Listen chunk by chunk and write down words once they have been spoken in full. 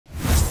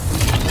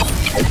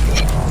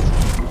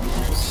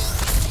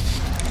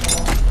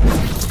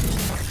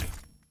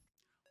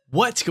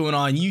What's going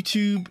on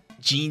YouTube?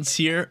 Jeans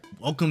here.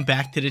 Welcome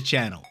back to the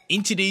channel.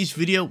 In today's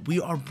video,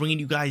 we are bringing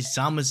you guys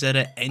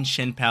Zamazenta and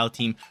Shenpao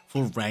team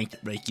for Ranked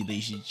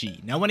Regulation G.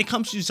 Now, when it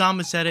comes to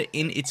Zamazenta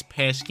in its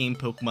past game,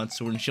 Pokemon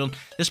Sword and Shield,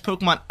 this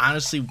Pokemon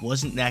honestly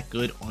wasn't that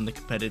good on the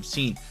competitive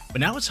scene.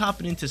 But now it's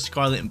hopping into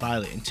Scarlet and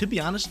Violet, and to be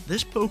honest,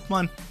 this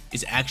Pokemon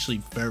is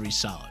actually very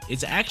solid.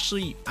 It's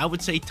actually, I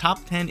would say,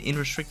 top 10 in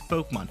restricted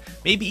Pokemon,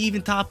 maybe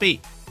even top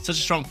 8. Such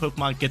a strong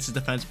Pokemon gets a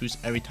defense boost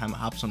every time it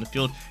hops on the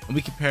field, and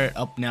we can pair it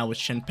up now with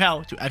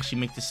Shenpao to actually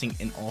make this thing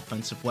an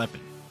offensive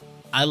weapon.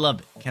 I love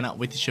it. Cannot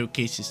wait to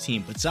showcase his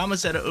team. But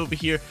Zamazenta over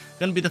here,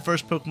 going to be the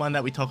first Pokemon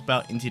that we talk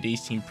about in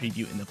today's team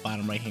preview in the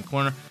bottom right hand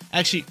corner,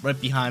 actually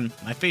right behind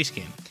my face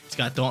cam. It's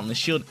got Dauntless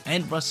Shield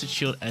and Rusted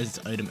Shield as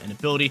its item and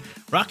ability,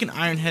 Rock and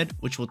Iron Head,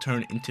 which will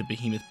turn into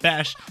Behemoth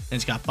Bash, then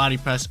it's got Body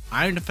Press,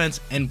 Iron Defense,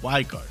 and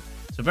Wide Guard.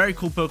 So very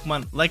cool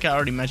Pokemon. Like I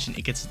already mentioned,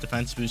 it gets a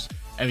defense boost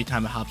every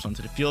time it hops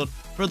onto the field.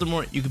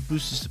 Furthermore, you can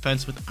boost its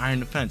defense with Iron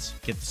Defense,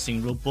 get this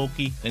thing real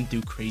bulky, then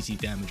do crazy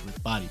damage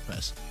with Body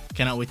Press.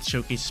 Cannot wait to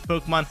showcase this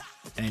Pokemon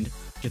and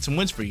get some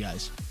wins for you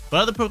guys.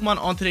 But other Pokemon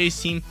on today's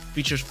team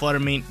features Flutter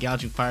Mane,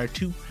 Gouging Fire,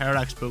 two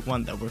Paradox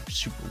Pokemon that work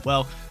super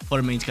well.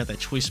 Flutter Mane's got that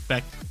Choice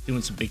Spec,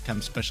 doing some big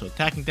time special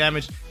attacking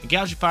damage, and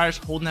Gouging Fire's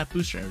holding that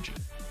booster energy,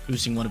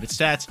 boosting one of its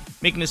stats,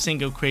 making this thing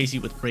go crazy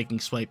with Breaking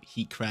Swipe,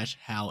 Heat Crash,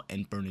 Howl,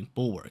 and Burning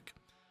Bulwark.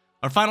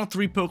 Our final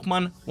three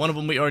Pokemon, one of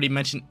them we already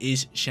mentioned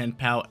is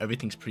Shenpao.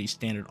 Everything's pretty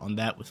standard on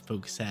that with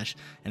Focus Sash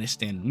and a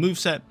standard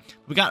moveset.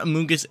 We got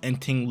Amoonguss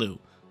and Ting-Lu.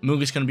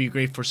 Amoonguss going to be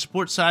great for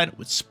support side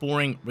with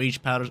Sporing,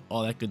 Rage Powders,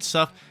 all that good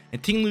stuff.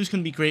 And Ting-Lu's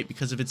going to be great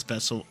because of its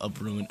Vessel of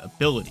Ruin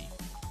ability.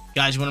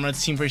 Guys, you want to rent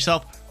the team for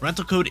yourself?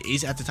 Rental code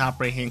is at the top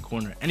right hand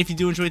corner. And if you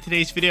do enjoy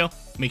today's video,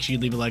 make sure you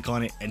leave a like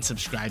on it and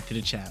subscribe to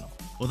the channel.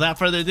 Without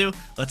further ado,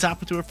 let's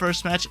hop into our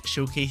first match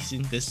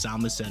showcasing this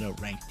Zamazenta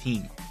ranked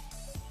team.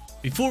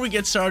 Before we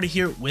get started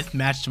here with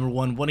match number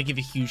 1, I want to give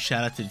a huge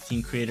shout out to the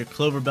team creator,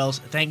 Cloverbells.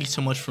 Thank you so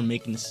much for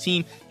making this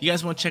team. If you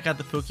guys want to check out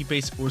the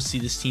Pokebase or see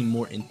this team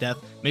more in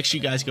depth, make sure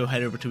you guys go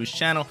head over to his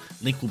channel.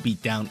 Link will be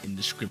down in the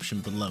description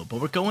below. But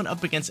we're going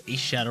up against a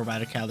Shadow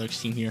Rider Calyrex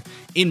team here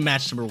in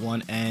match number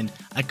 1, and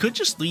I could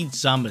just lead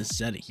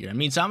Zamazenta here. I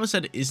mean,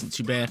 Zamazenta isn't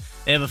too bad.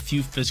 They have a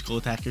few physical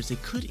attackers. They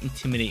could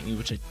intimidate me,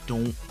 which I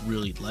don't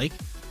really like,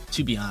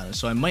 to be honest.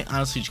 So I might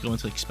honestly just go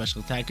into like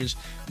special attackers,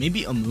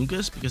 maybe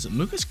Amoonguss, because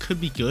Amoonguss could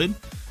be good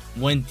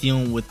when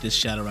dealing with this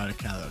Shadow Rider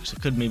Calyrex.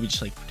 I could maybe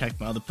just like protect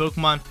my other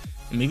Pokemon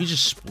and maybe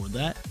just Spore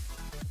that.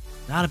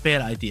 Not a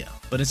bad idea,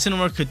 but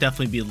Incineroar could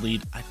definitely be a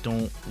lead. I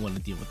don't want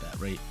to deal with that,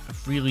 right?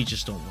 I really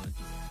just don't want to do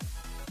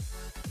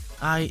it.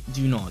 I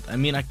do not. I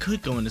mean, I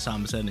could go into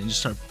Zamazenta and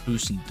just start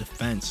boosting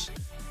defense.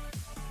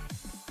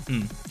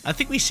 I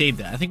think we saved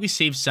that. I think we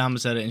saved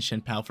Zamazenta and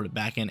Shenpao for the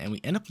back end, and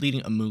we end up leading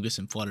Amoonguss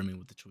and Flutter Mane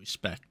with the Choice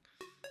Spec.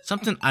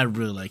 Something I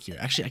really like here.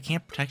 Actually, I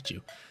can't protect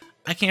you.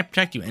 I can't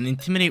protect you, and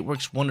Intimidate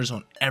works wonders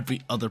on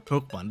every other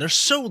Pokemon. They're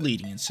so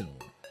leading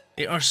Incineroar.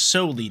 They are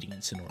so leading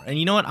Incineroar. And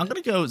you know what? I'm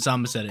going to go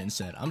Zamazenta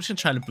instead. I'm just going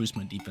to try to boost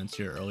my defense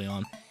here early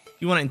on. If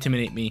you want to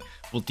intimidate me,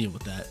 we'll deal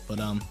with that. But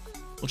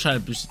we'll try to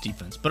boost the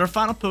defense. But our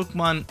final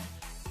Pokemon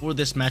for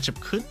this matchup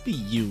could be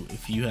you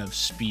if you have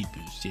Speed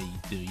Boost. Yeah, you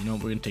do. You know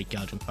what? We're going to take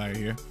Gouging Fire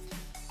here.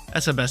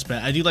 That's our best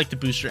bet. I do like the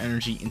booster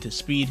energy into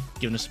speed,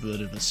 giving us a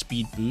bit of a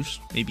speed boost.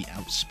 Maybe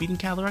outspeeding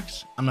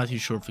Calyrex. I'm not too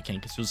sure if we can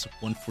because it was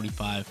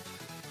 145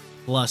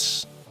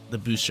 plus the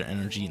booster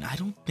energy, and I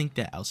don't think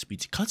that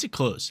outspeeds. It cuts it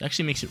close. It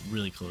actually makes it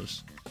really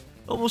close.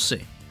 But we'll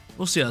see.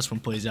 We'll see how this one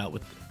plays out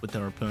with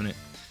our opponent.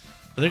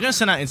 But they're gonna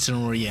send out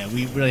Incineroar. Yeah,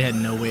 we really had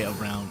no way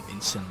around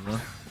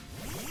Incineroar.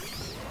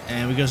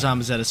 And we go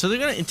Zamazenta. So they're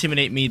gonna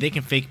intimidate me. They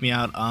can fake me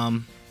out.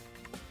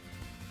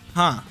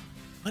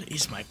 What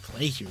is my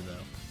play here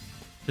though?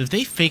 If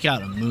they fake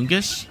out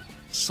Amoonguss,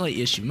 slight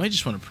issue. Might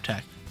just want to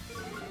protect.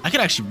 I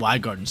could actually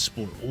Wide Guard and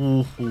Spore.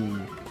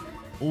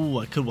 Oh,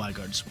 I could Wide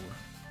Guard and Spore.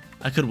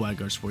 I could Wide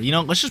Guard Spore. You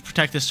know, let's just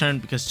protect this turn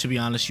because, to be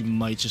honest, you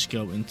might just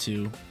go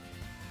into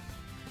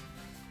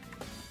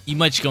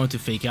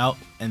fake out,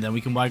 and then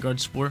we can Wide Guard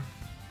Spore.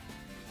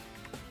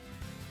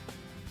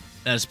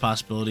 That is a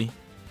possibility.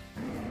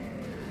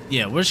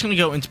 Yeah, we're just gonna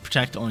go into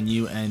protect on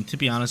you, and to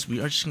be honest, we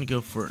are just gonna go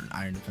for an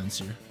Iron Defense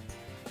here.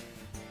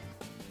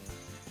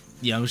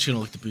 Yeah, I'm just going to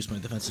look to boost my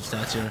defensive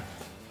stats here.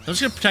 I'm just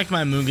going to protect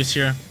my Amoonguss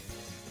here.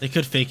 They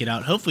could fake it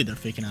out. Hopefully they're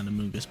faking out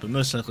Amoonguss, but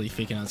most likely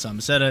faking out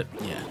Zamazenta.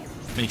 Yeah,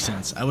 makes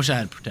sense. I wish I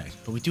had Protect,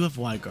 but we do have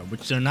Wide Guard,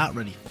 which they're not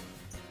ready for.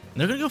 And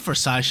they're going to go for a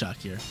Psyshock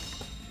here.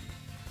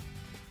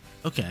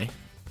 Okay,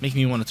 making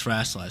me want to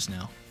Terastallize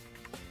now.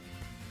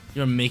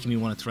 You're making me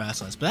want to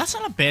Terastallize, but that's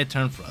not a bad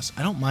turn for us.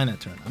 I don't mind that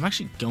turn. I'm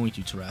actually going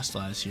to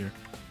Terastallize here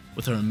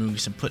with our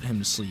Amoonguss and put him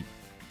to sleep.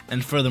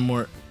 And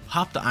furthermore,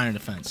 hop the Iron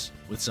Defense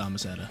with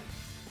Zamazenta.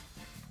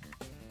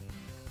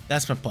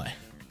 That's my play.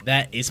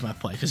 That is my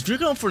play. Because if you're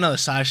going for another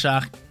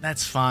Psyshock,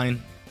 that's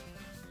fine.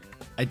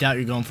 I doubt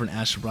you're going for an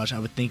Astral Barrage. I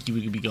would think you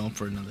would be going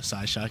for another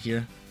Psyshock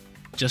here,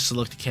 just to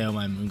look to KO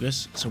my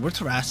Amoonguss. So we're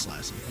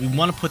Terastallizing. We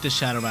want to put the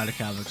Shadow Rider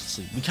Calyrex to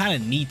sleep. We kind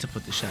of need to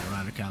put the Shadow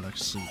Rider Calyrex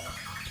to sleep.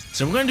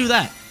 So we're going to do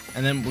that.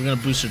 And then we're going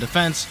to boost our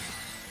defense.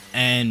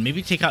 and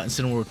maybe take out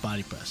Incineroar with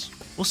Body Press.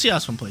 We'll see how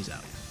this one plays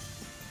out.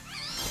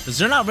 Because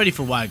they're not ready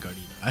for Wide Guard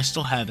either. I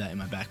still have that in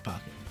my back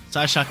pocket.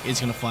 Psyshock is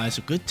going to fly,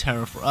 so good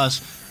terror for us.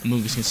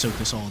 Amoonguss can soak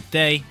this all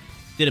day.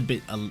 Did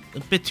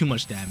a bit too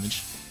much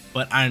damage,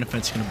 but Iron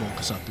Defense is going to bulk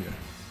us up here.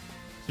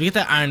 So we get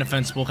that Iron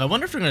Defense bulk. I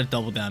wonder if they're going to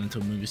double down into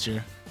Amoonguss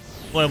here.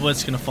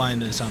 What's going to fly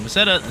into the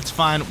Zamazenta. That's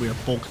fine. We are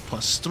bulk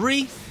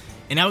 +3.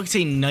 And now we can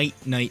say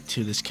night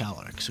to this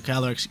Calyrex. So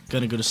Calyrex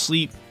going to go to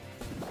sleep.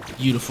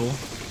 Beautiful.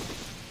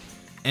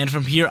 And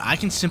from here, I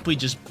can simply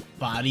just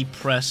body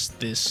press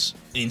this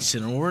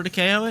Incineroar to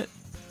KO it.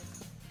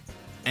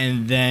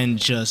 And then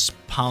just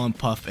Pollen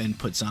Puff and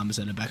put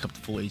Zamazenta back up to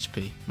full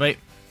HP. Right?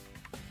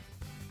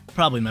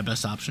 Probably my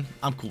best option.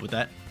 I'm cool with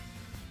that.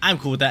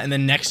 And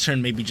then next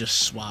turn, maybe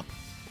just swap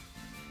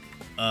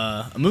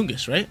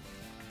Amoonguss, right?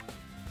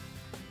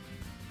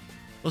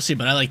 We'll see,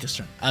 but I like this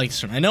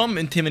turn. I know I'm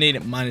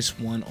intimidated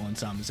 -1 on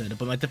Zamazenta,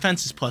 but my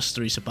defense is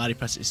 +3, so Body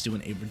Press is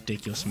doing a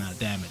ridiculous amount of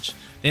damage.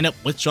 They end up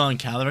withdrawing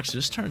Calyrex, so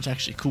this turn's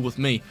actually cool with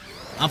me.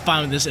 I'm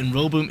fine with this, and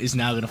Rillaboom is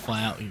now going to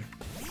fly out here.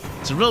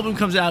 So Rillaboom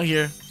comes out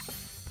here.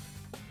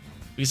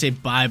 We can say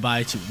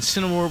bye-bye to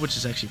Incineroar, which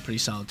is actually a pretty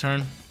solid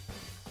turn.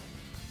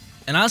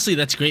 And honestly,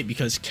 that's great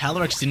because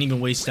Calyrex didn't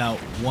even waste out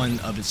one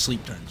of its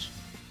sleep turns.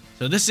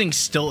 So this thing's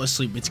still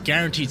asleep. It's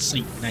guaranteed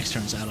sleep next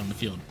turn's out on the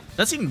field.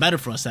 That's even better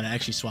for us that I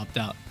actually swapped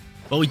out.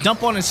 But we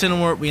dump on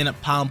Incineroar, we end up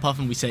Pollen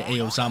Puffing, we say,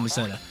 Ayo,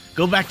 Zamazenta,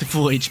 go back to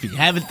full HP.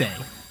 Have a day.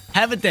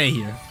 Have a day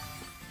here.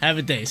 Have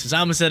a day. So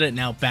Zamazenta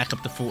now back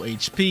up to full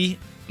HP.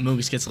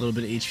 Amoonguss gets a little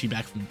bit of HP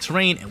back from the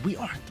terrain, and we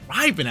are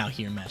thriving out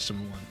here in match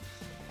number 1.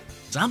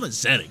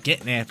 Zamazenta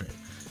getting after it.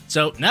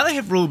 So now they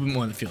have Rillaboom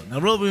on the field. Now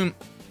Rillaboom,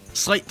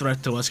 slight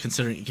threat to us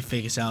considering it can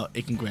fake us out.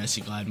 It can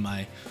Grassy Glide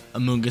my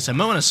Amoonguss. I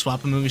might want to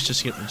swap Amoonguss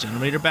just to get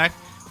Regenerator back,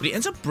 but he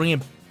ends up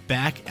bringing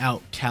back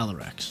out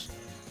Calyrex.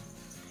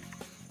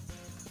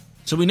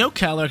 So we know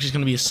Calyrex is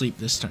going to be asleep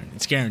this turn.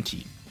 It's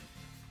guaranteed.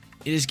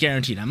 It is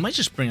guaranteed. I might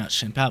just bring out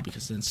Shenpao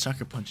because then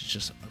Sucker Punch is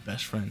just our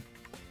best friend.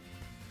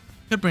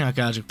 Could bring out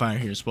Gouging Fire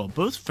here as well.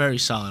 Both very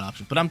solid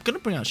options, but I'm going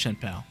to bring out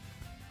Shenpao.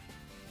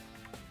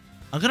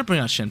 I'm going to bring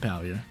out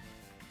Shenpao here.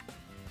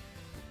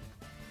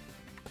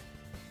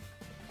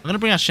 I'm going to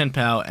bring out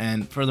Shenpao,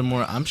 and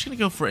furthermore, I'm just going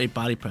to go for a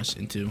Body Press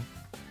into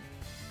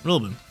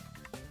Rillaboom.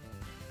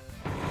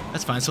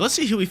 That's fine. So let's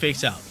see who he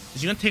fakes out.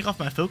 Is he going to take off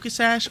my Focus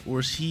Sash, or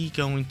is he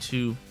going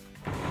to...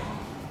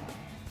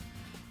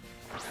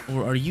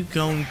 Or are you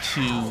going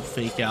to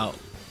fake out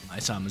my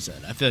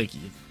Zamazenta? I feel like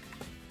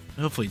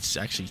hopefully it's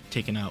actually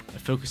taking out my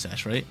Focus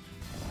Sash, right?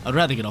 I'd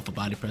rather get off a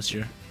Body Press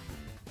here.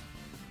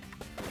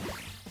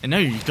 And now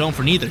you're going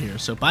for neither here.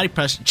 So Body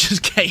Press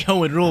just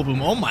KO and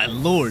Rillaboom. Oh my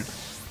lord.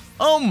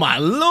 Oh my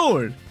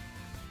lord.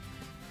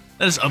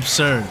 That is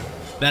absurd.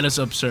 That is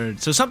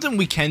absurd. So something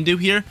we can do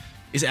here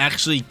is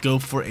actually go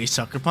for a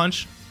Sucker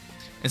Punch.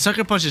 And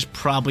Sucker Punch is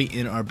probably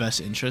in our best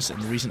interest.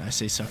 And the reason I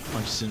say Sucker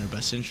Punch is in our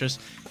best interest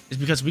is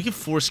because we can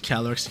force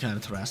Calyrex to kind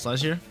of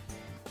Terrasilize here.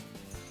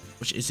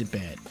 Which isn't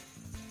bad.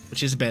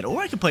 Which isn't bad.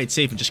 Or I could play it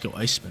safe and just go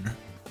Ice Spinner.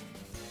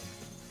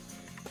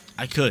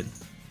 I could.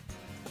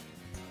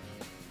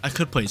 I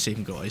could play it safe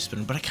and go Ice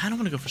Spinner, but I kind of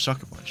want to go for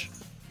Sucker Punch.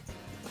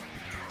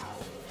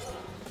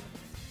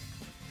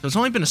 So it's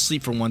only been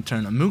asleep for 1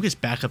 turn. Amoonguss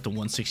back up to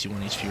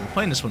 161 HP. We're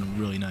playing this one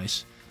really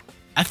nice.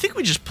 I think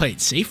we just play it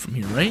safe from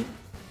here, right?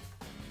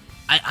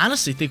 I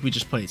honestly think we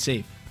just play it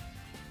safe.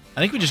 I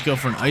think we just go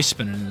for an Ice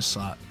Spinner in this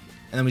slot.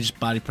 And then we just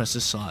Body Press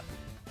this slot.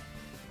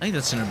 I think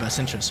that's in our best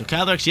interest. So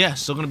Calyrex, yeah,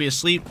 still going to be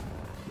asleep.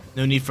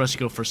 No need for us to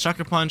go for a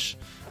Sucker Punch.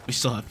 We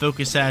still have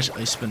Focus Sash.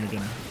 Ice Spinner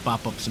going to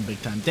bop up some big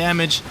time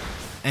damage.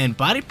 And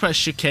Body Press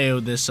should KO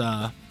this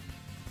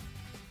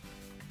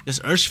this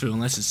Urshifu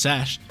unless it's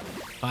sashed.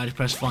 Body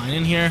Press flying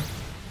in here.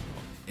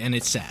 And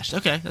it's sashed.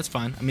 Okay, that's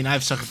fine. I mean, I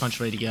have Sucker Punch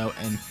ready to go.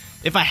 And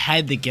if I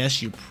had to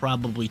guess, you're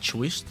probably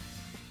choiced.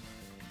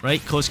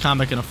 Right? Close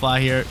Combat going to fly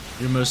here.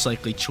 You're most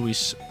likely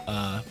choice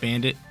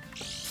Bandit.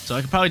 So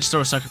I could probably just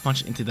throw a Sucker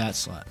Punch into that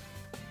slot.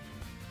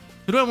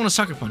 Who do I want to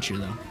Sucker Punch here,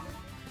 though?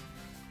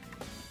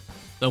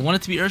 Do I want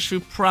it to be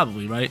Urshifu?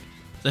 Probably, right?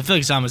 I feel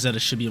like Zamazenta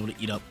should be able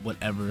to eat up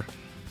whatever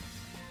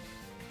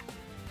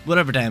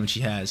damage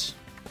he has.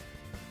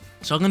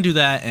 So I'm going to do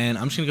that, and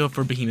I'm just going to go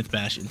for Behemoth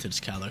Bash into this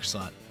Calyrex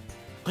slot.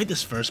 Played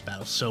this first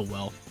battle so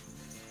well.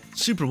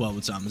 Super well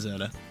with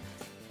Zamazenta.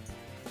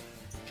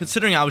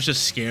 Considering I was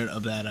just scared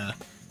of that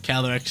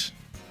Calyrex.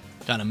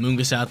 Got a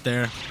Amoonguss out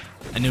there.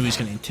 I knew he was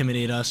going to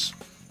intimidate us.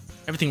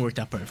 Everything worked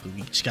out perfectly.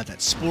 We just got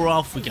that Spore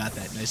off. We got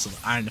that nice little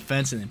Iron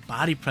Defense, and then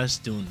Body Press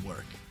doing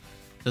work.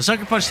 So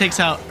Sucker Punch takes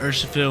out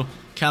Urshifu.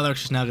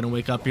 Calyrex is now going to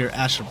wake up here.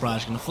 Astral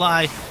Barrage going to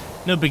fly.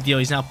 No big deal.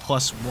 He's now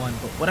 +1.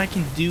 But what I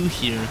can do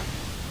here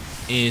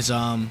is,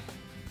 I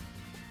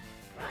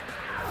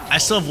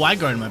still have Wide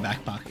Guard in my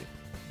back pocket.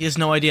 He has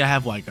no idea I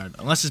have Wide Guard.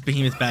 Unless his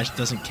Behemoth Bash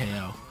doesn't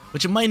KO.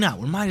 Which it might not.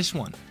 We're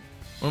 -1.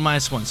 We're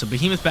 -1. So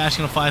Behemoth Bash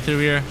going to fly through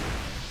here.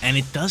 And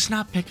it does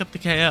not pick up the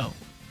KO.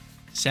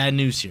 Sad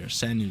news here.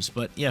 Sad news.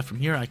 But yeah, from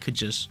here I could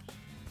just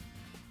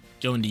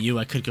go into you.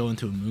 I could go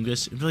into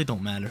Amoonguss. It really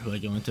don't matter who I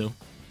go into.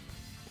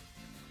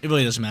 It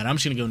really doesn't matter. I'm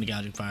just going to go into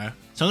Gouging Fire.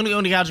 So I'm going to go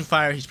into Gouging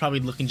Fire. He's probably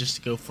looking just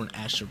to go for an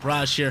Astral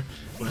Barrage here.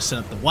 We're going to set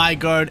up the Y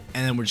guard,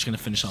 and then we're just going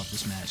to finish off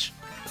this match.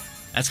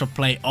 That's going to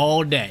play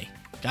all day.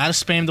 Gotta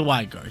spam the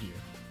Y guard here.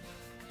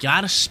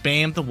 Gotta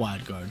spam the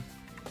wide guard.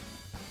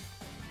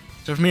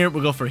 So from here,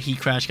 we'll go for a Heat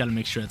Crash. Gotta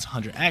make sure it's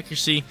 100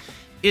 accuracy.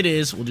 It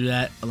is. We'll do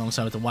that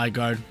alongside with the wide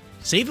guard.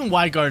 Saving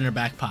wide guard in our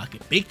back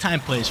pocket. Big time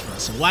plays for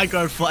us. So wide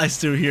guard flies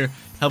through here.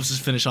 Helps us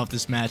finish off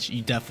this match.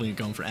 You definitely are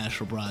going for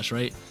Astral Barrage,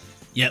 right?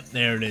 Yep,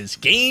 there it is.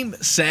 Game,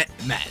 set,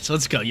 match.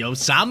 Let's go, yo.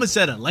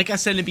 Zamazenta, like I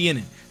said in the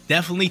beginning,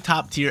 definitely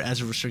top tier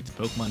as a restricted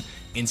Pokemon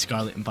in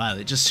Scarlet and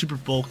Violet. Just super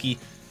bulky,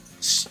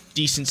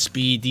 decent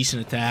speed,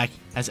 decent attack,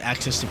 has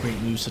access to great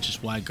moves such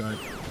as Wide Guard,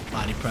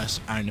 Body Press,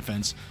 Iron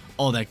Defense,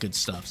 all that good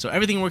stuff. So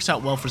everything works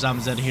out well for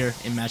Zamazenta here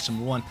in match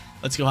number 1.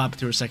 Let's go hop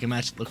into our second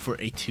match. Look for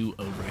a 2-0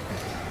 record.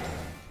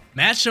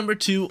 Match number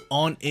 2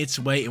 on its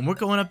way, and we're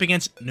going up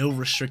against no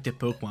restricted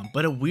Pokemon,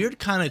 but a weird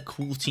kind of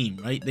cool team,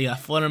 right? They got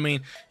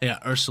Fluttermane, they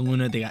got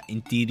Ursaluna, they got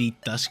Indeedee,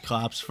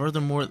 Dusclops.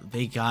 Furthermore,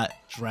 they got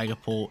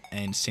Dragapult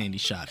and Sandy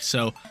Shock.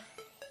 So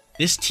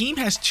this team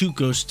has 2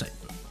 Ghost type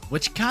Pokemon,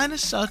 which kind of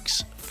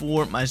sucks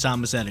for my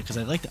Zamazenta because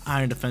I like the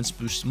Iron Defense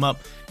boost them up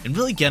and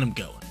really get them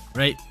going,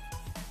 right?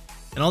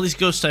 And all these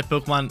Ghost type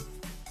Pokemon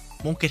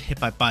won't get hit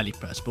by Body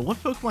Press, but what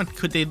Pokemon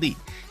could they lead?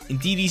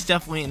 Indeedee's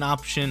definitely an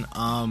option.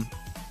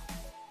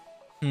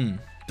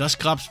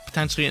 Dusclops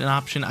potentially an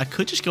option. I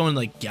could just go in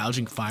like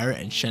Gouging Fire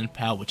and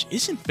Shenpao, which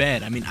isn't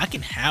bad. I mean, I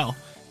can Howl,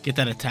 get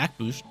that attack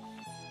boost.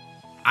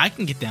 I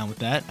can get down with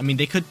that. I mean,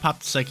 they could pop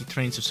the Psychic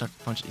Terrain so Sucker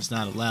Punch is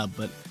not allowed,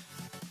 but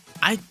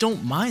I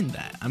don't mind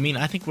that. I mean,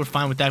 I think we're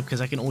fine with that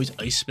because I can always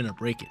Ice Spin or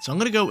break it. So I'm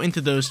going to go into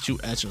those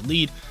 2 as our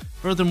lead.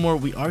 Furthermore,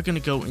 we are going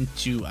to go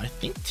into, I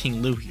think,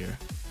 Tinglu here.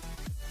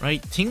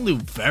 Right? Tinglu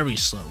very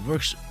slow.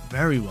 Works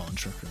very well in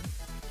Trick Room.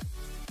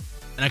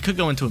 And I could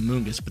go into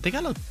Amoonguss, but they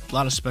got a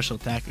lot of special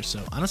attackers,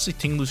 so honestly,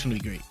 Tinglu's going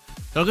to be great.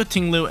 So I'll go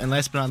Tinglu, and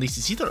last but not least,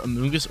 it's either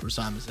Amoonguss or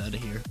Zamazenta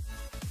here.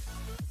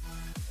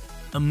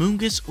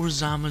 Amoonguss or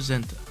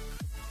Zamazenta?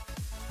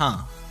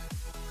 Huh.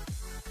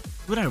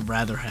 What would I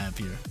rather have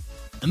here?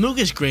 Amoonguss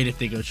is great if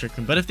they go Trick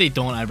Room, but if they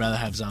don't, I'd rather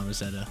have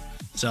Zamazenta.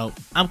 So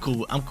I'm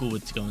cool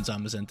with going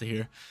Zamazenta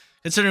here.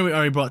 Considering we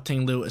already brought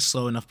Tinglu, a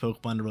slow enough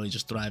Pokemon to really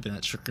just thrive in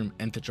that Trick Room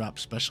and to drop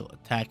special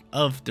attack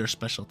of their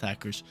special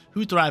attackers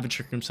who thrive in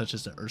Trick Room, such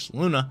as the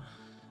Ursaluna,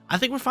 I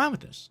think we're fine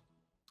with this.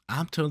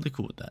 I'm totally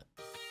cool with that.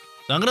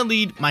 So I'm going to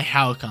lead my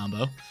Howl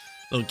combo.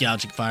 Little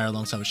Gouging Fire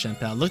alongside with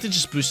Shenpao. Look to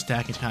just boost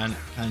attack and kind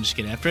of just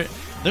get after it.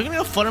 They're going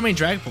to go Fluttermane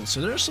Dragapult,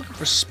 so they're just looking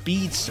for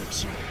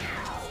Speedsters here.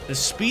 The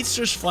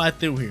Speedsters fly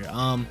through here.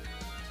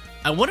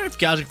 I wonder if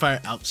Gouging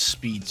Fire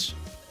outspeeds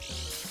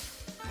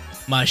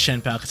my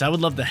Shenpao, because I would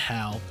love to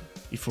Howl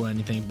before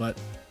anything, but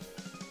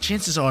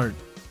chances are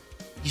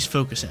he's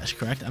Focus Sash,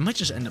 correct? I might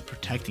just end up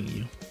protecting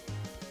you.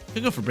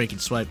 Could go for Break and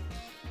Swipe.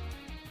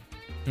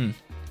 I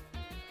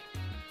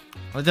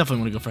definitely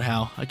want to go for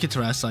Howl. I could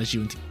Terrasilize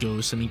you into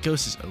Ghost. I mean,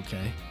 Ghost is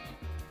okay.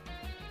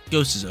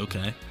 Ghost is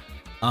okay.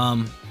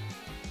 I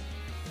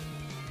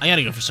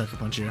gotta go for Sucker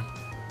Punch here.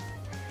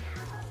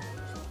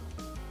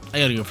 I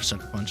gotta go for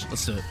Sucker Punch.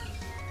 Let's do it.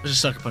 Let's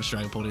just Sucker Punch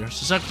Dragapult here.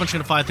 So Sucker Punch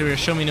gonna fly through here.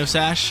 Show me no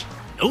Sash.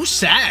 No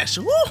Sash!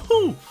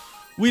 Woohoo!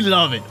 We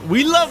love it.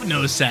 We love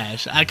no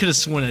Sash. I could have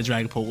sworn that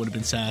Dragapult would have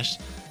been Sashed.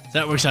 So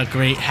that works out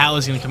great. Howl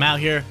is going to come out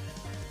here.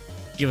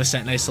 Give us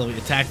that nice little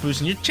attack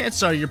boost. And your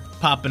chances are you're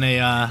popping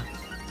a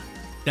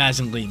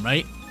Dazzling Gleam,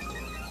 right?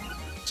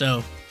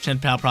 So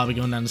Shenpao probably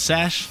going down to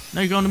Sash.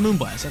 Now you're going to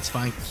Moonblast. That's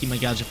fine. Keep my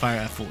Gouging Fire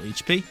at full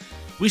HP.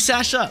 We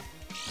Sash up.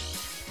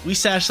 We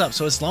Sash up.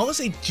 So as long as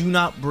they do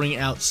not bring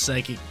out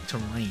Psychic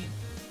Terrain,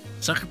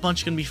 Sucker Punch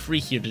is going to be free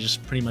here to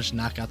just pretty much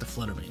knock out the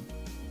Fluttermane.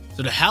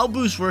 So the Howl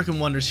boost working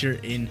wonders here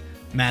in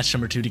match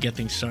number 2 to get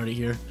things started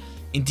here.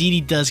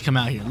 Indeedee does come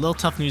out here. A little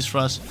tough news for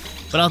us,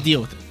 but I'll deal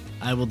with it.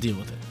 I will deal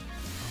with it.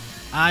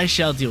 I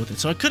shall deal with it.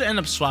 So I could end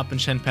up swapping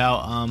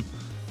Shenpao.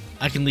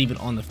 I can leave it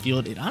on the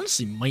field. It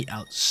honestly might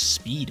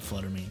outspeed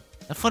Fluttermane.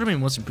 That Fluttermane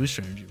wasn't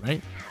booster energy,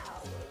 right?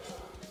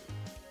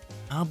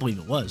 I don't believe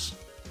it was.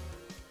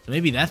 So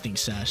maybe that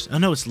thing's Sashed. Oh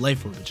no, it's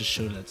Life Orb. It just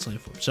showed that it's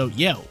Life Orb. So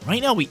yeah,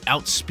 right now we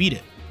outspeed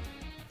it.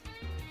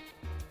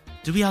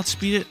 Do we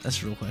outspeed it?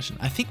 That's a real question.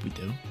 I think we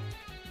do.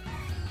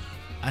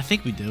 I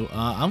think we do.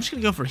 I'm just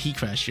going to go for a Heat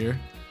Crash here.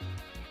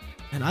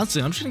 And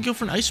honestly, I'm just going to go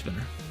for an Ice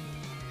Spinner.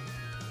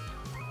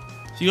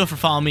 So you go for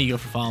Follow Me, you go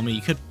for Follow Me.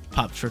 You could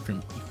pop Trick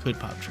Room. You could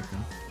pop Trick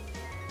Room.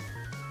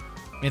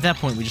 I mean, at that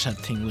point, we just have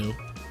Tinglu.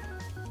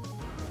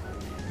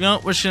 You know,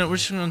 we're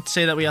just gonna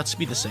say that we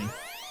outspeed this thing.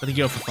 But they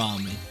go for Follow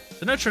Me.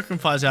 So no Trick Room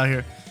flies out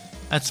here.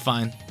 That's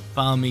fine.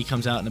 Follow Me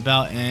comes out and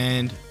about,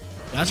 and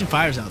Gouging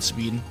Fire's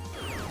outspeeding.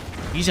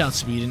 He's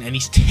outspeeding, and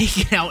he's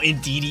taking out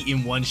Indeedee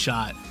in one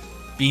shot.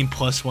 Being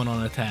 +1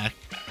 on attack.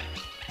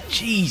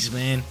 Jeez,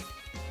 man.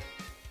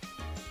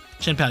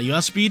 Shenpao, you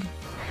outspeed?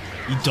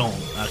 You don't.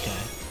 Okay.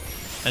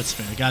 That's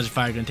fair. Gouging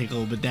Fire gonna take a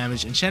little bit of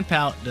damage, and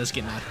Shenpao does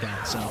get knocked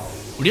down. So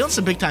we're dealing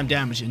some big time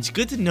damage, and it's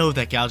good to know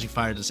that Gouging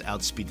Fire does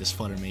outspeed this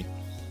Fluttermane.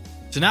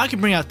 So now I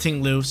can bring out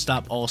Tinglu,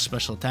 stop all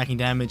special attacking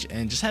damage,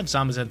 and just have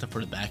Zamazenta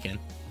for the back end.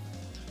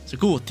 So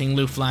cool,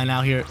 Tinglu flying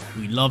out here.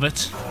 We love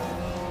it.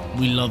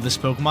 We love this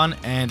Pokemon.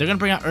 And they're going to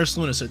bring out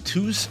Ursaluna. So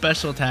 2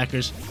 special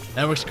attackers.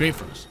 That works great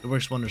for us. It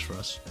works wonders for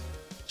us.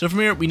 So from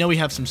here, we know we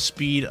have some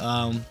speed.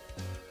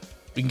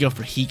 We can go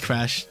for Heat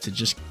Crash to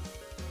just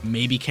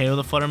maybe KO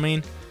the Flutter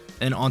Mane.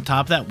 And on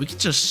top of that, we can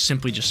just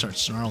simply just start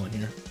snarling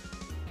here.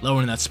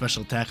 Lowering that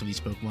special attack of these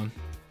Pokemon.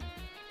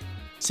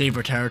 Save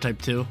our Terror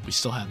type too. We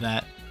still have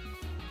that.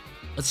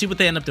 Let's see what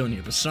they end up doing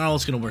here. But Snarl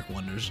is going to work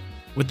wonders.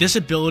 With this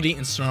ability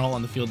and Snarl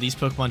on the field, these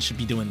Pokemon should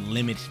be doing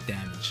limited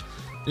damage.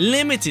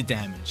 Limited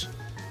damage.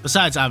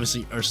 Besides,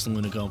 obviously,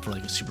 Ursaluna going for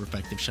like a super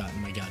effective shot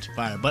in my Gouging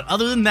Fire. But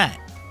other than that,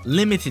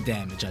 limited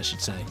damage, I should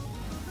say.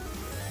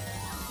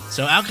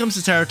 So out comes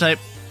the Terror type.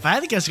 If I had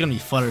to guess, it's going to be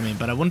Flutter Mane,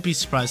 but I wouldn't be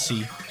surprised to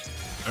see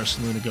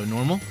Ursaluna go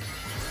normal.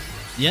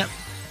 Yep.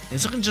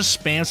 It's looking to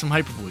just spam some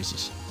Hyper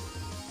Voices.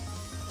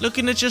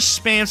 Looking to just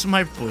spam some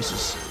Hyper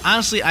Voices.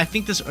 Honestly, I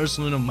think this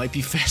Ursaluna might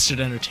be faster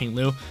than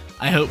Tinglu.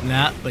 I hope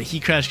not, but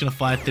Heat Crash going to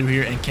fly through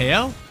here and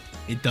KO.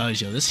 It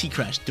does, yo. This Heat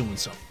Crash doing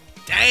some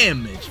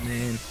damage,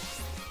 man.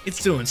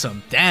 It's doing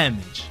some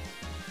damage.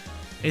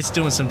 It's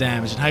doing some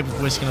damage. And Hyper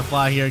Voice going to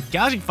fly here.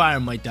 Gouging Fire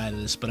might die to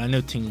this, but I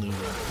know Tinglu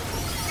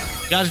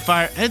will. Gouging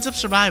Fire ends up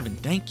surviving.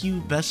 Thank you,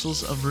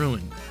 Vessels of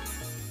Ruin.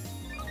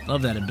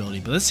 Love that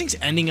ability. But this thing's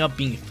ending up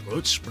being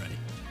Throat Spray.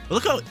 But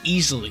look how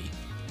easily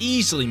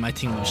my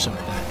Tinglu showed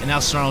that. And now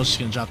Snarl is just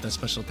going to drop that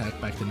special attack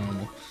back to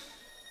normal.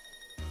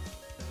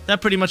 That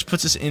pretty much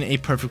puts us in a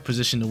perfect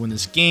position to win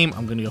this game.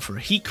 I'm going to go for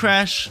a Heat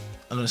Crash.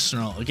 I'm going to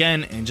Snarl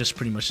again and just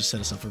pretty much just set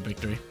us up for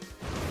victory.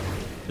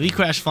 The Heat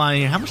Crash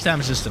flying here. How much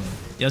damage is this doing?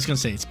 Yeah, I was going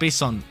to say, it's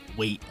based on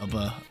weight of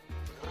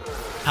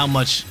how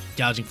much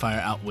Gouging Fire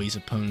outweighs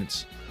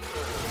opponents.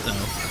 So,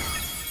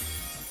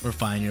 we're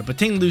fine here. But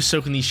Tinglu's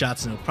soaking these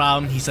shots, no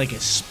problem. He's like a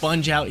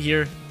sponge out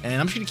here. And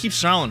I'm just going to keep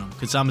snarling him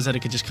because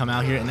Zamazenta could just come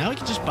out here. And now we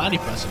can just body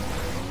press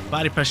him.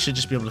 Body press should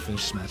just be able to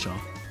finish this match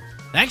off.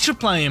 Thanks for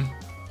playing.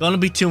 Gonna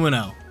be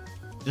 2-0.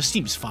 This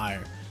team's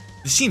fire.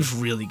 This team's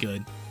really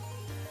good.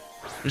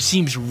 This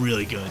team's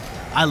really good.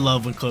 I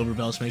love when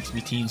Cloverbells makes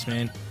me teams,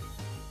 man.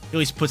 He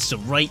always puts the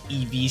right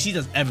EVs. He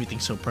does everything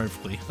so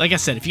perfectly. Like I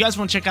said, if you guys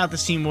want to check out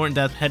this team more in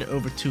depth, head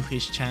over to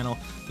his channel.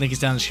 Link is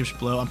down in the description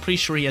below. I'm pretty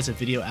sure he has a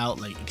video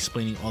out like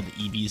explaining all the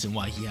EVs and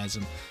why he has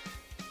them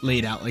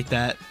laid out like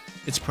that.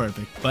 It's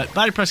perfect. But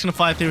Body Press gonna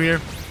fly through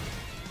here.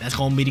 That's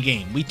gonna be the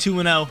game. We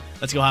 2-0.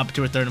 Let's go hop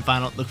into our third and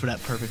final. Look for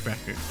that perfect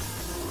record.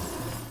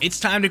 It's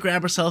time to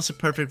grab ourselves a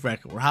perfect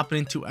record. We're hopping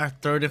into our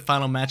third and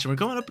final match, and we're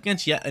going up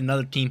against yet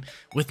another team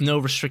with no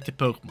restricted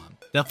Pokemon.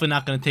 Definitely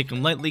not going to take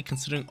them lightly,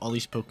 considering all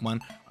these Pokemon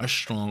are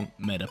strong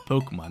meta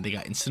Pokemon. They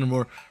got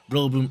Incineroar,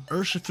 Rillaboom,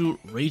 Urshifu,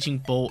 Raging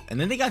Bolt, and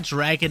then they got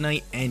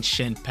Dragonite and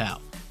Shenpao.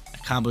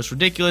 That combo is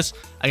ridiculous.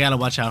 I got to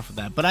watch out for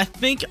that. But I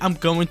think I'm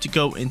going to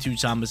go into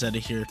Zamazenta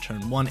here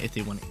turn 1 if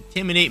they want to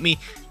intimidate me.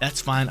 That's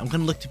fine. I'm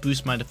going to look to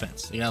boost my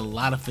defense. They got a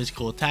lot of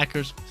physical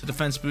attackers, so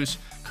defense boost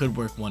could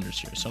work wonders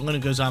here. So I'm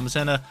going to go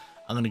Zamazenta.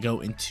 I'm going to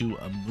go into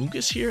a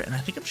Mungus here, and I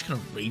think I'm just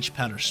going to Rage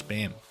Powder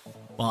spam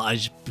while I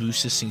just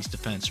boost this thing's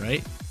defense,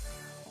 right?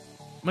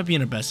 Might be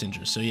in our best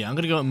interest. So yeah, I'm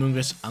going to go with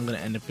Mungus. I'm going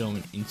to end up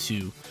going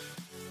into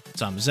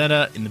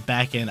Zamazenta. In the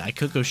back end, I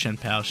could go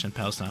Shenpao.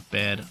 Shenpao's not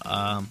bad.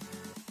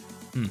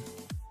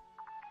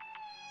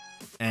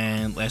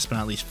 And last but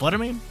not least, Flutter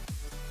Mane.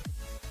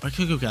 Or I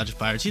could go Gouging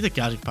Fire. It's either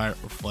Gouging Fire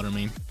or Flutter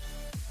Mane.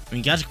 I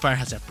mean, Gouging Fire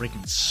has that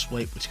breaking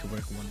swipe, which could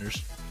work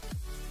wonders.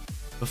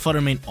 But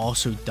Flutter Mane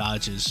also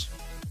dodges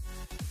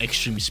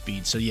extreme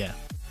speed. So yeah,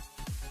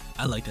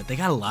 I like that. They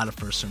got a lot of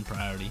first turn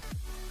priority,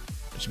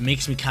 which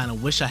makes me kind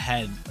of wish I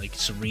had like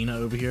Serena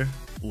over here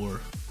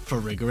or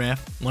Farigiraf.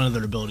 One of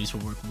their abilities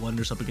will work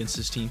wonders up against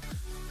this team.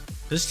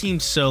 This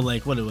team's so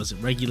like, what was it,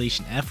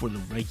 Regulation F or the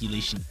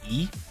Regulation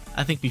E?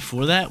 I think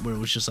before that, where it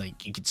was just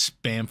like you could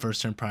spam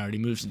first turn priority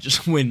moves and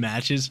just win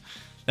matches.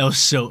 That was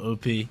so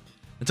OP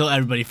until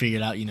everybody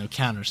figured out, you know,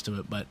 counters to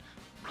it. But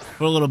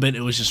for a little bit,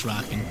 it was just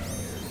rocking.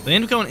 They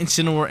end up going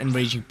Incineroar and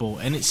Raging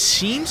Bolt, and it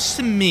seems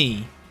to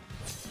me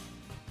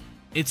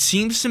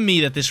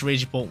that this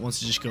Raging Bolt wants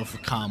to just go for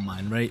Calm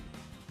Mind, right?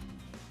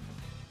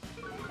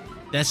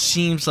 That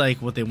seems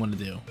like what they want to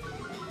do.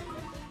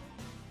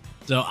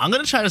 So I'm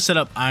going to try to set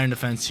up Iron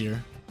Defense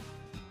here.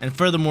 And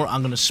furthermore,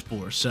 I'm going to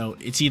Spore. So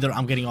it's either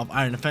I'm getting off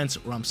Iron Defense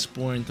or I'm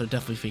Sporing. They're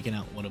definitely faking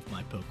out one of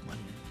my Pokemon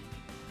here.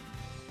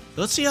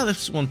 So let's see how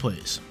this one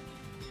plays.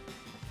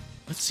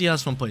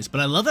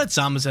 But I love that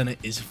Zamazenta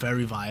is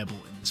very viable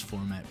in this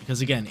format. Because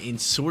again, in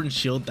Sword and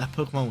Shield, that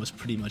Pokemon was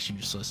pretty much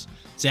useless.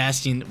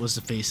 Zacian was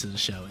the face of the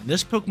show. And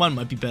this Pokemon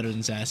might be better than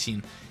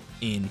Zacian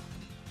in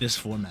this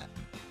format.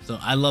 So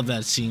I love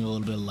that, seeing a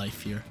little bit of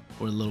life here.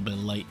 Or a little bit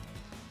of light.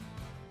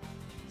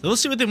 So we'll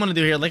see what they want to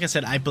do here. Like I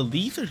said, I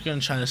believe they're going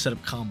to try to set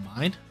up Calm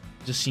Mind.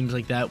 Just seems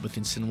like that with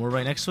Incineroar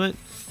right next to it.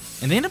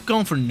 And they end up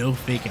going for no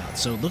fake out.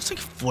 So it looks like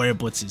Flare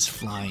Blitz is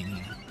flying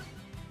here.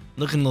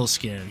 Looking a little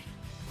scary.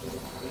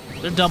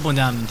 They're doubling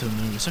down into a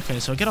Mungus. Okay,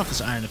 so I get off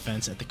this Iron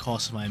Defense at the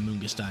cost of my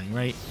Mungus dying,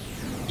 right?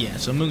 Yeah,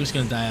 so Mungus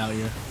going to die out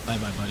here.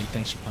 Bye-bye, buddy.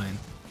 Thanks for playing.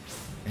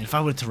 And if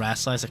I would have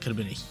Terrasalized, that could have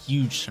been a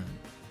huge turn.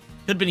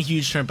 Could Could have been a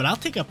huge turn, but I'll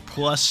take a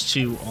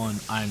 +2 on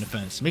Iron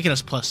Defense, making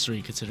us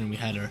 +3 considering we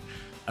had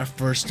our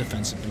first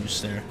defensive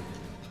boost there.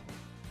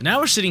 And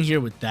now we're sitting here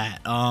with that.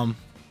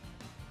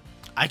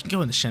 I can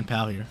go into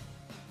Shenpao here.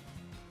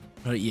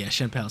 Right, yeah,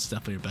 Shenpao is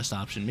definitely your best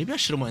option. Maybe I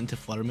should have went into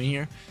Flutter Mane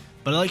here,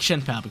 but I like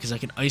Shenpao because I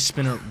can Ice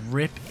Spinner,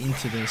 rip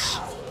into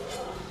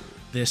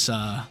this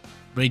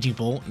Raging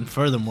Bolt, and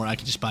furthermore, I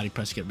can just Body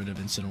Press, get rid of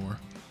Incineroar.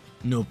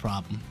 No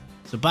problem.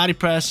 So Body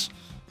Press,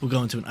 we'll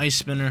go into an Ice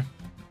Spinner,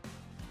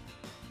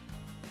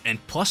 and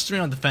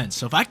 +3 on defense.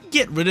 So if I can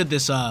get rid of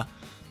this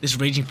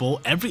Raging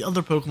Bolt, every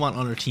other Pokemon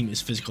on our team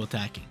is physical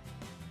attacking.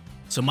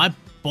 So my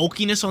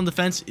bulkiness on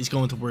defense is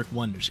going to work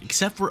wonders,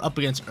 except for up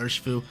against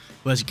Urshifu,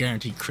 who has a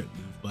guaranteed crit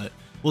move. But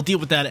we'll deal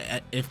with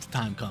that if the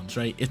time comes,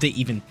 right? If they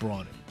even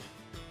brought it.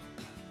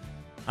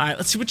 All right,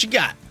 let's see what you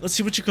got. Let's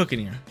see what you're cooking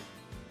here.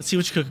 Let's see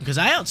what you're cooking, because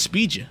I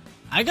outspeed you.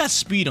 I got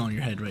speed on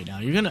your head right now.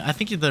 I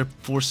think they're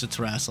forced to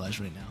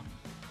Terrasilize right now.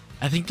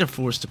 I think they're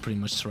forced to pretty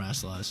much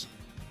Terrasilize.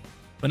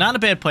 But not a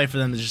bad play for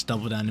them to just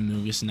double down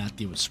Amoonguss and not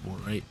deal with Sport,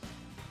 right?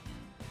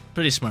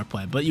 Pretty smart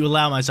play. But you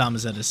allow my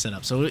Zamazenta to set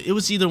up. So it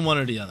was either one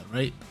or the other,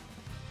 right?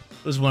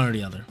 It was one or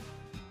the other.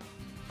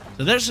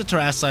 So there's the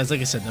Terrasilize.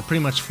 Like I said, they're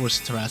pretty much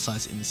forced to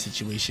Terrasilize in this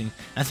situation.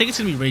 And I think it's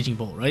going to be Raging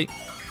Bolt, right?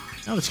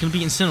 No, it's going to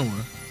be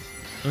Incineroar.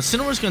 So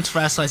Incineroar's going to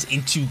Terrasilize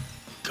into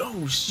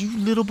Ghost, you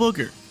little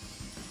booger.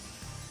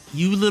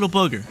 You little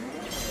booger.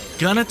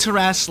 Gonna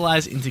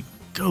Terrasilize into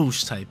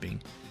Ghost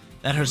typing.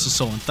 That hurts the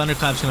soul. And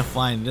Thunderclap's going to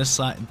fly in this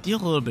slot and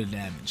deal a little bit of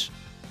damage.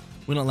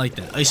 We don't like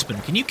that. Ice Spinner.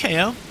 Can you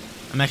KO?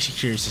 I'm actually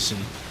curious to see.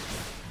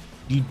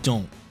 You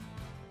don't.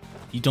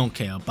 You don't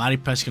KO. Body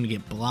Press going to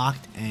get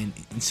blocked. And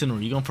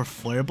Incineroar, you going for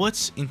Flare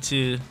Blitz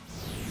into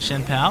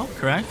Shenpao,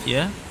 correct?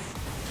 Yeah.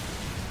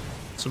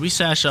 So we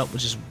sash up,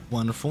 which is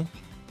wonderful.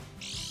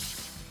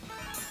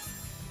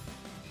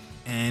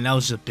 And that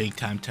was just a big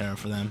time terror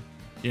for them.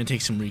 You're going to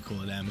take some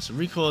recoil damage. So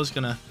recoil is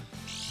going to,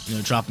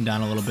 drop him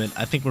down a little bit.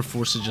 I think we're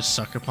forced to just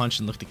Sucker Punch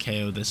and look to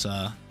KO this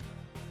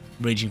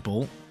Raging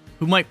Bolt,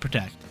 who might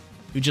protect.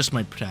 Who just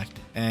might protect.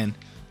 And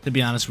to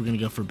be honest, we're going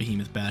to go for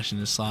Behemoth Bash in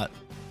this slot.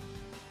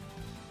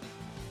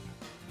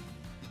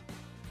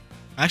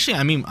 Actually,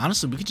 I mean,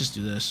 honestly, we could just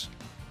do this.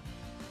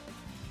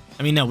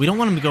 I mean, no, we don't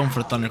want him to go in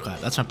for a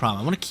Thunderclap. That's my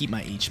problem. I want to keep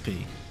my HP.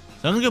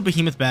 So I'm going to go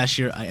Behemoth Bash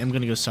here. I am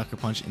going to go Sucker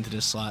Punch into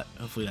this slot.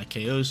 Hopefully that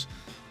KOs.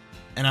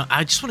 And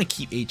I just want to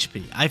keep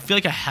HP. I feel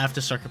like I have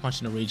to Sucker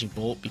Punch into Raging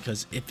Bolt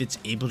because if it's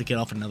able to get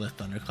off another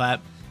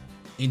Thunderclap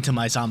into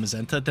my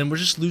Zamazenta, then we're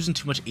just losing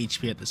too much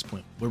HP at this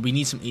point, where we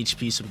need some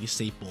HP so we can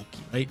stay bulky,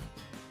 right?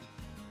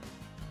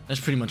 That's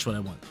pretty much what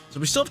I want. So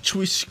we still have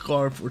Choice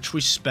Scarf or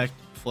Choice Spec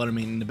Flutter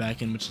Mane in the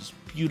back end, which is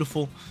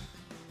beautiful.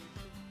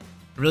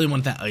 I really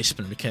want that Ice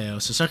Spinner to KO.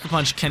 So Sucker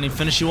Punch, can it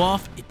finish you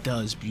off? It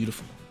does.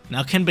 Beautiful.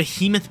 Now, can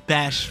Behemoth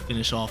Bash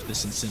finish off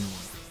this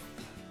Incineroar?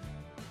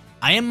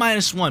 I am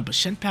 -1, but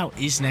Shenpao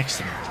is next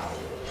to me.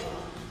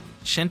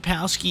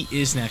 Shenpowski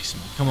is next to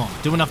me. Come on,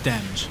 do enough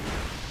damage.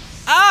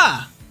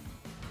 Ah!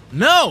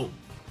 No!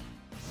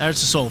 That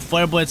hurts the soul.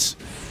 Flare Blitz.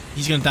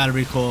 He's going to die to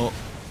recoil,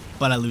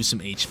 but I lose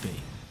some HP.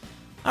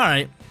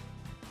 Alright.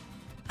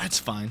 That's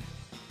fine.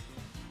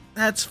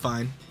 That's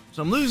fine.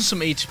 So I'm losing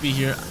some HP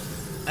here.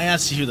 I have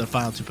to see who the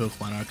final two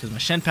Pokemon are, because my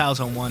Shenpao's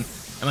on 1,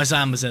 and my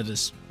Zamazenta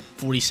is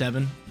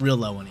 47. Real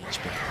low on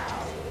HP.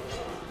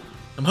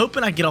 I'm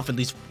hoping I get off at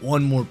least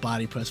one more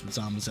Body Press with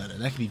Zamazenta.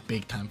 That could be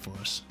big time for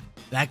us.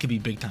 That could be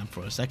big time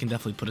for us. That can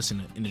definitely put us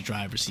in the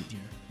driver's seat here.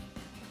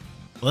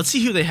 Well, let's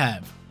see who they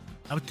have.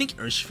 I would think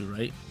Urshifu,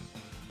 right?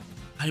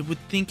 I would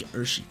think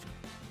Urshifu.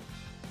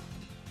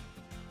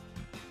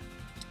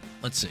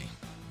 Let's see.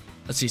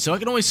 Let's see. So I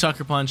can always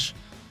Sucker Punch.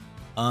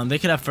 They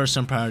could have first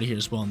turn priority here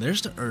as well. And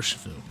there's the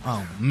Urshifu.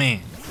 Oh,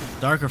 man.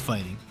 Darker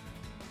fighting.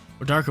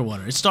 Or darker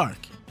water. It's dark.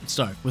 It's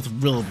dark with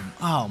Rillaboom.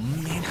 Oh,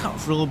 man. Not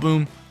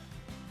Rillaboom.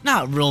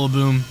 Not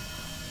Rillaboom.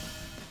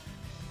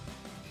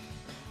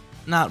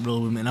 Not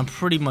Rillaboom. And I'm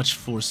pretty much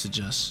forced to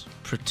just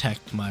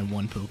protect my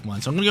one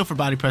Pokemon. So I'm going to go for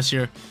Body Press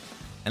here.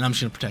 And I'm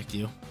just going to protect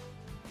you.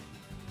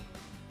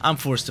 I'm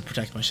forced to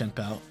protect my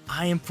Shenpao.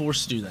 I am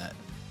forced to do that.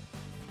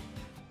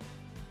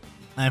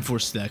 I am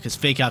forced to do that. Because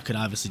Fake Out could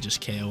obviously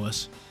just KO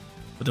us.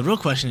 But the real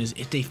question is,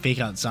 if they Fake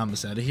Out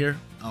Zamazenta here,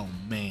 oh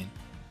man,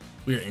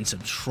 we are in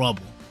some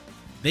trouble.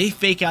 They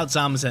Fake Out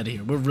Zamazenta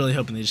here. We're really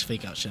hoping they just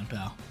Fake Out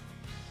Shenpao.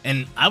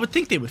 And I would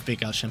think they would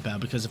Fake Out Shenpao,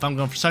 because if I'm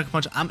going for Sucker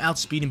Punch, I'm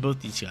outspeeding both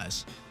these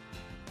guys.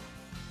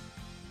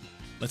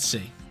 Let's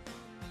see.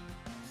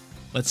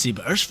 Let's see,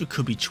 but Urshifu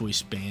could be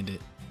Choice Bandit.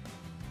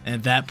 And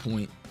at that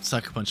point,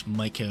 Sucker Punch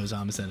might KO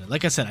Zamazenta.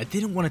 Like I said, I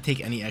didn't want to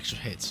take any extra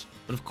hits.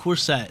 But of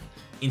course that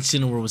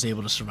Incineroar was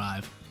able to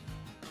survive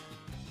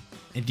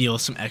and deal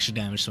some extra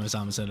damage to my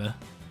Zamazenta.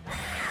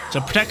 So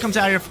Protect comes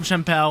out here from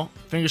Shenpao.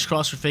 Fingers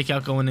crossed for Fake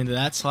Out going into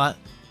that slot.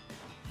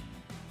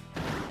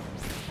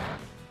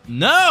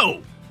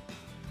 No!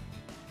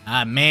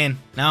 Ah, man.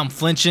 Now I'm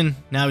flinching.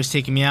 Now he's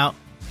taking me out.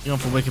 Going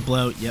for Wicked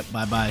Blow. Yep,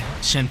 bye-bye.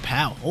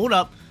 Shenpao, hold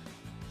up.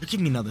 You're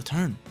giving me another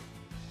turn.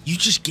 You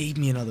just gave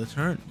me another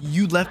turn.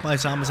 You left my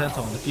Zamazenta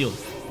on the field.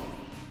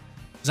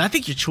 Because I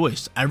think your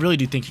choice. I really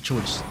do think your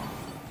choice.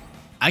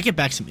 I get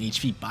back some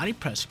HP. Body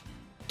Press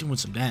doing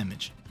some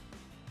damage.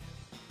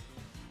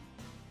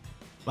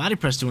 Body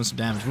Press doing some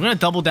damage. We're going to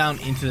double down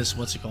into this.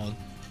 What's it called?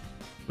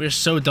 We're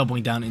so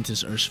doubling down into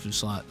this Urshifu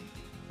slot.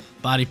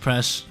 Body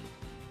Press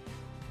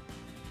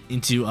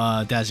into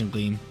Dazzling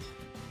Gleam.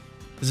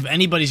 Because if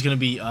anybody's going to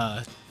be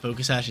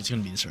Focus Sash, it's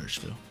going to be this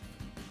Urshifu.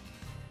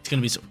 It's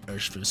going to be this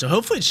Urshifu. So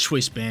hopefully it's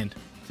Choice Band,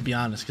 to be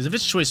honest. Because if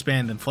it's Choice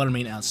Band, then Flutter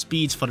Mane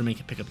outspeeds. Flutter Mane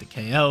can pick up the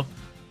KO.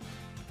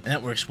 And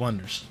that works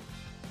wonders.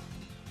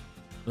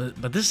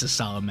 But this is a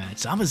solid match.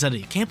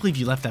 Zamazenta, I can't believe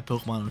you left that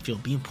Pokemon on the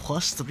field. Being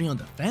 +3 on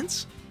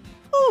defense?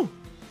 Ooh!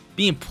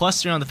 Being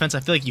 +3 on defense, I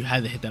feel like you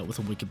had to hit that with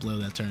a Wicked Blow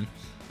that turn.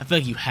 I feel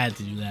like you had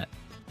to do that.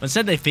 But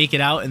instead, they fake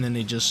it out, and then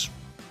they just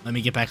let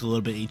me get back a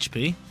little bit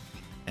HP.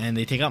 And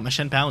they take out my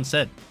Shenpao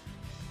instead.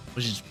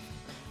 Which is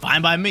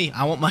fine by me.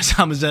 I want my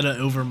Zamazenta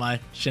over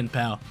my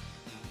Shenpao.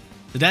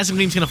 The Dazzling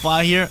Gleam's going to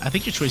fly here. I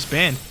think your Choice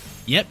Band.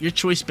 Yep, your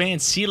Choice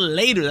Band. See you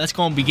later. That's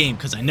going to be game,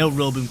 because I know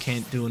Rillaboom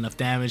can't do enough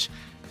damage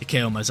to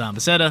KO my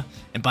Zamazenta,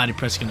 and Body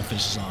Press is going to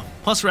finish this off.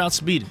 Plus, we're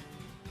outspeeded.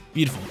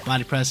 Beautiful.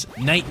 Body Press.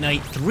 Night.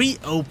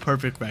 3-0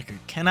 perfect record.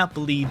 Cannot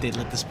believe they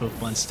let this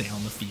Pokemon stay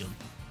on the field.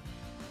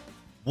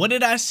 What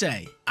did I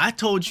say? I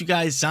told you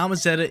guys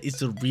Zamazenta is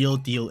the real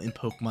deal in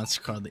Pokemon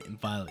Scarlet and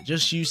Violet.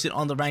 Just used it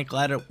on the rank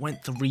ladder,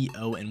 went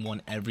 3-0 and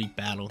won every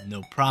battle,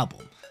 no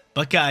problem.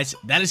 But guys,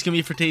 that is going to be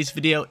it for today's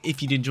video.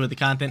 If you did enjoy the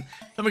content,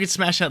 don't forget to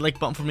smash that like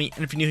button for me.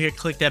 And if you're new here,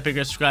 click that big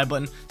red subscribe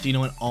button so you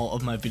know when all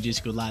of my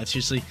videos go live.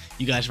 Seriously,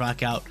 you guys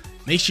rock out.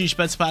 Make sure you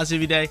spread some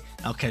positivity every day.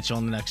 I'll catch you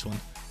on the next one.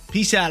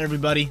 Peace out,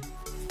 everybody.